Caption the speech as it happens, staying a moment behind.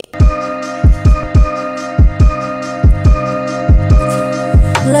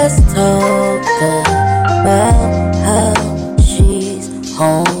talk about how she's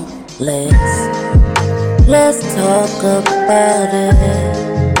homeless. Let's talk about it.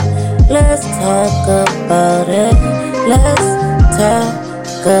 Let's talk about it. Let's talk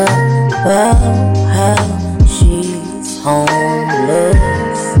about how she's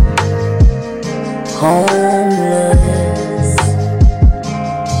homeless. Homeless.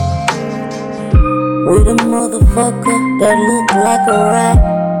 With a motherfucker that look like a rat,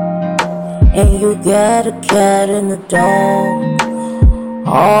 and you got a cat and a dog.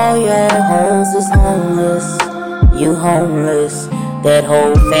 All your hoes is homeless. You homeless. That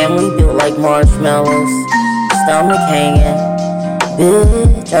whole family built like marshmallows, stomach hanging.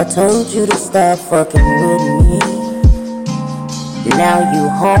 Bitch, I told you to stop fucking with me. Now you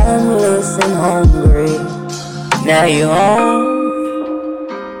homeless and hungry. Now you home.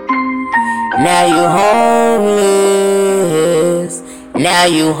 Now you homeless. Now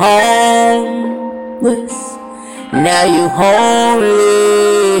you homeless. Now you homeless.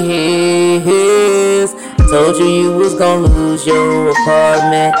 Told you you was gonna lose your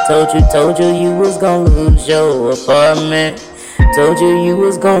apartment. Told you you was gonna lose your apartment. Told you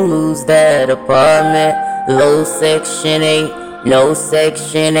was gonna lose that apartment. Low section 8, no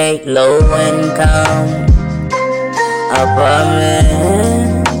section 8, low income apartment.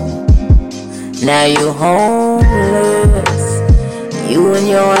 Now you homeless. You and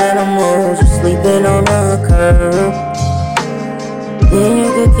your animals, you sleeping on a curb. Then you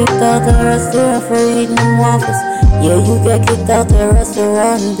get kicked out the restaurant for eating them waffles. Yeah, you get kicked out the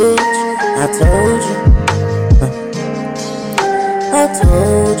restaurant, bitch. I told you. I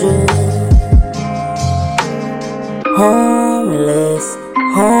told you. Homeless,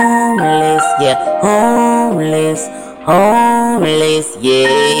 homeless, yeah. Homeless, homeless,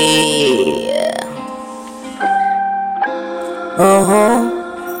 yeah. Uh-huh.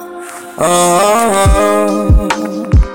 Uh-huh.